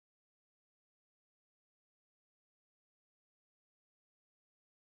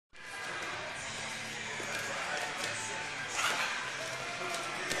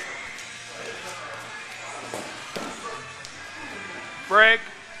break,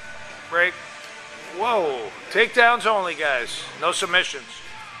 break. Whoa. Takedowns only, guys. No submissions.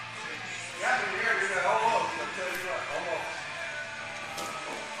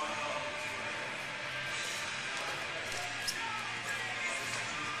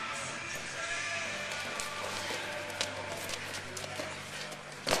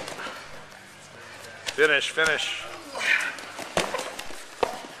 Finish, finish.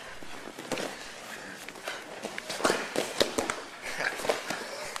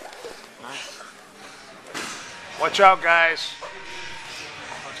 Watch out, guys.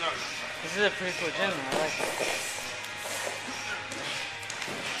 Watch out. This is a pretty cool gym. I like it.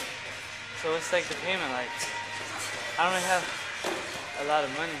 So what's like the payment like? I don't really have a lot of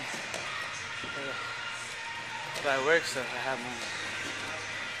money. But I work, so I have money.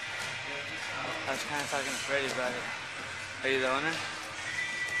 I was kind of talking to Freddie about it. Are you the owner?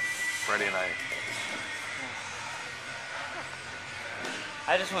 Freddie and I.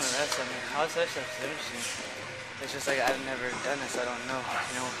 I just want to wrestle. I mean, all this other stuff is interesting. It's just like I've never done this. I don't know.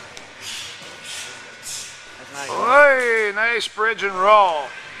 You know. That's not Hey, nice bridge and roll.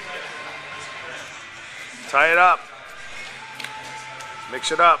 Tie it up.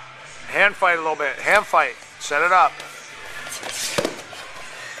 Mix it up. Hand fight a little bit. Hand fight. Set it up.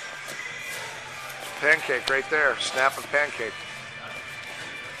 Pancake right there. Snap and pancake.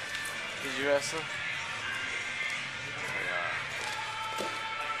 Did you wrestle?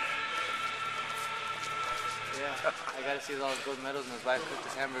 Yeah. I got to see all those gold medals and his wife cooked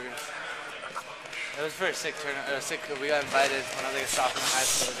his hamburgers. It was for a sick tournament. We got invited when I was like a sophomore in high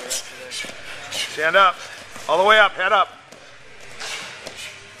school to go wrestle there. Stand up. All the way up. Head up.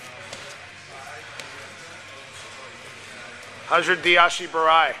 How's your Diashi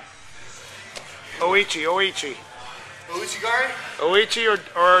Barai? Oichi, Oichi. Oichigari? Oichi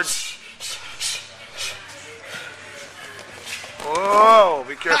or... Whoa,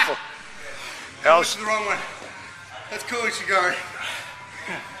 be careful. Else. The wrong one. That's cool, Oichigari.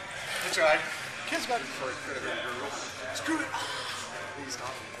 That's right. Kids got it before it could have been a girl. Screw it. Please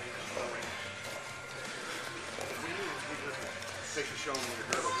stop. Take a show with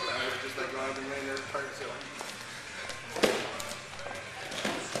a girl. I would just like go out and lay there and target ceiling.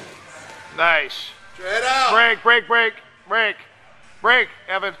 Nice. Head out. Break, break, break, break. Break,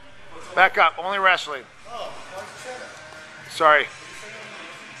 Evan. Back up. Only wrestling. Oh, why'd you say that? Sorry.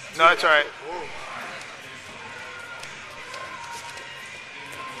 No, it's all right. Whoa.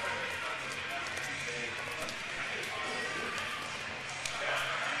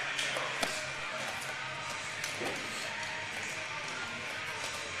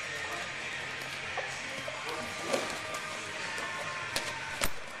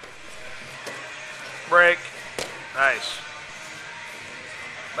 Break. Nice.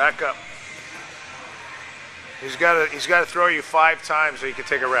 Back up. He's got to throw you 5 times so you can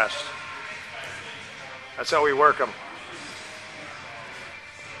take a rest. That's how we work them.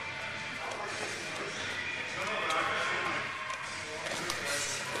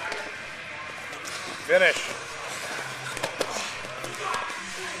 Finish.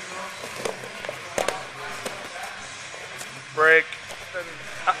 Break.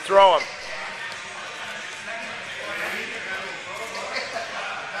 Throw him.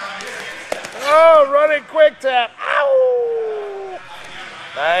 Oh, running quick tap. Ow!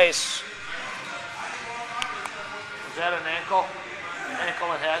 Nice. Is that an ankle?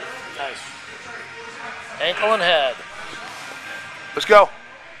 Ankle and head? Nice. Ankle and head. Let's go.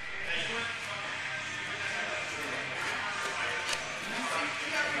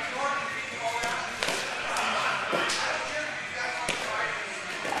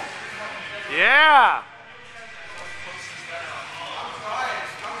 Yeah.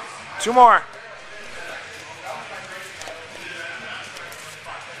 2 more.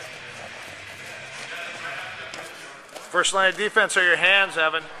 First line of defense are your hands,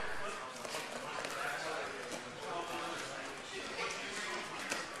 Evan.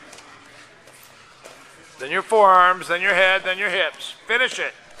 Then your forearms, then your head, then your hips. Finish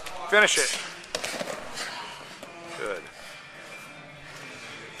it. Finish it. Good.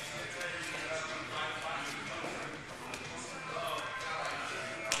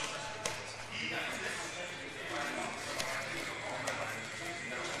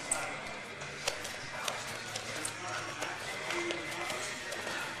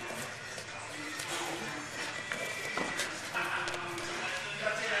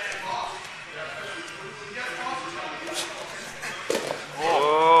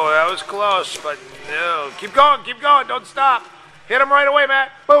 Close, but no. Keep going, don't stop. Hit him right away,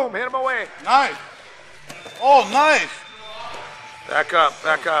 Matt. Boom, hit him away. Nice. Oh, nice. Back up,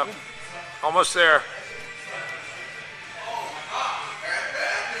 back up. Almost there.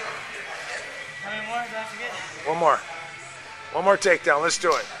 more. One more takedown. Let's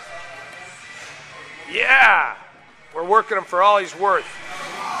do it. Yeah! We're working him for all he's worth.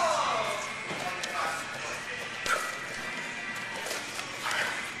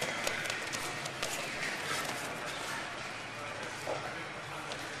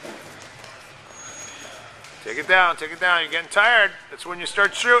 Take it down, take it down. You're getting tired. That's when you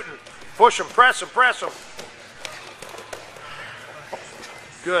start shooting. Push him, press him, press him.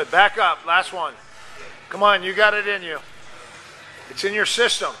 Good, back up, last one. Come on, you got it in you. It's in your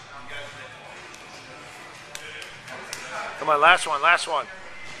system. Come on, last one, last one.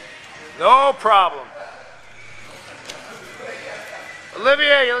 No problem.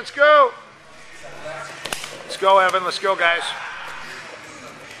 Olivier, let's go. Let's go, Evan, let's go, guys.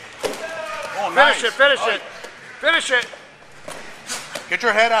 Oh, nice. Finish it, finish it. Finish it. Get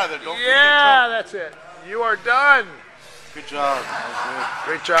your head out of there. Don't Yeah, that's it. You are done. Good job. That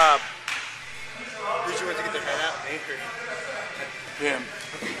Great job. Who's you went to get their head out? Anchor. was good. Him.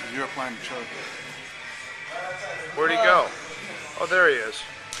 You were playing the choke. Where'd he go? Oh, there he is.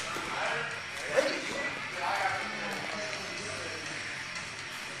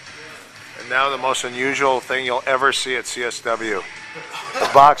 And now the most unusual thing you'll ever see at CSW. The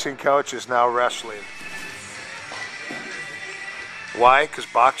boxing coach is now wrestling. Why? Because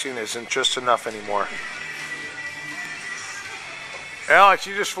boxing isn't just enough anymore. Alex,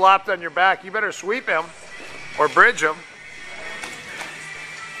 you just flopped on your back. You better sweep him or bridge him.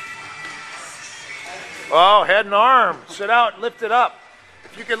 Oh, head and arm. Sit out, lift it up.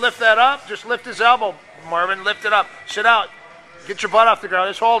 If you can lift that up, just lift his elbow, Marvin. Lift it up. Sit out. Get your butt off the ground.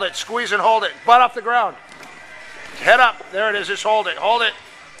 Just hold it. Squeeze and hold it. Butt off the ground. Head up. There it is. Just hold it. Hold it.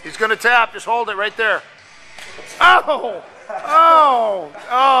 He's going to tap. Just hold it right there. Oh! Oh!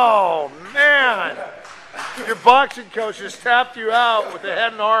 Oh, man. Your boxing coach just tapped you out with the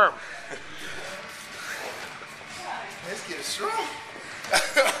head and arm. This kid is strong.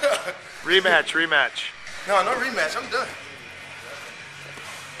 Rematch, rematch. No, no rematch. I'm done.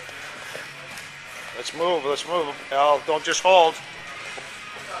 Let's move, let's move. Al, don't just hold.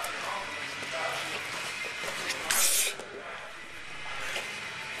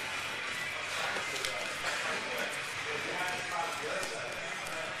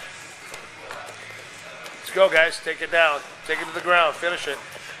 Let's go, guys. Take it down. Take it to the ground. Finish it.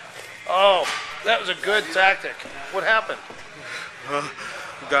 Oh, that was a good tactic. What happened?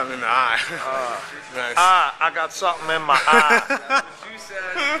 Got me in the eye. Nice. Ah, I got something in my eye.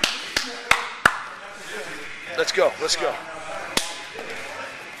 Let's go. Let's go.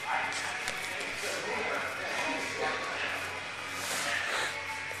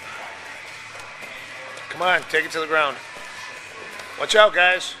 Come on, take it to the ground. Watch out,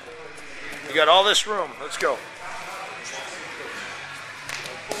 guys. You got all this room. Let's go.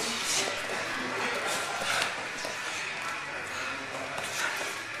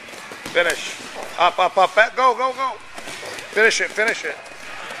 Finish. Up, up, up. Back. Go, go, go. Finish it, finish it.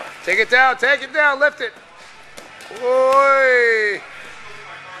 Take it down, lift it. Oi.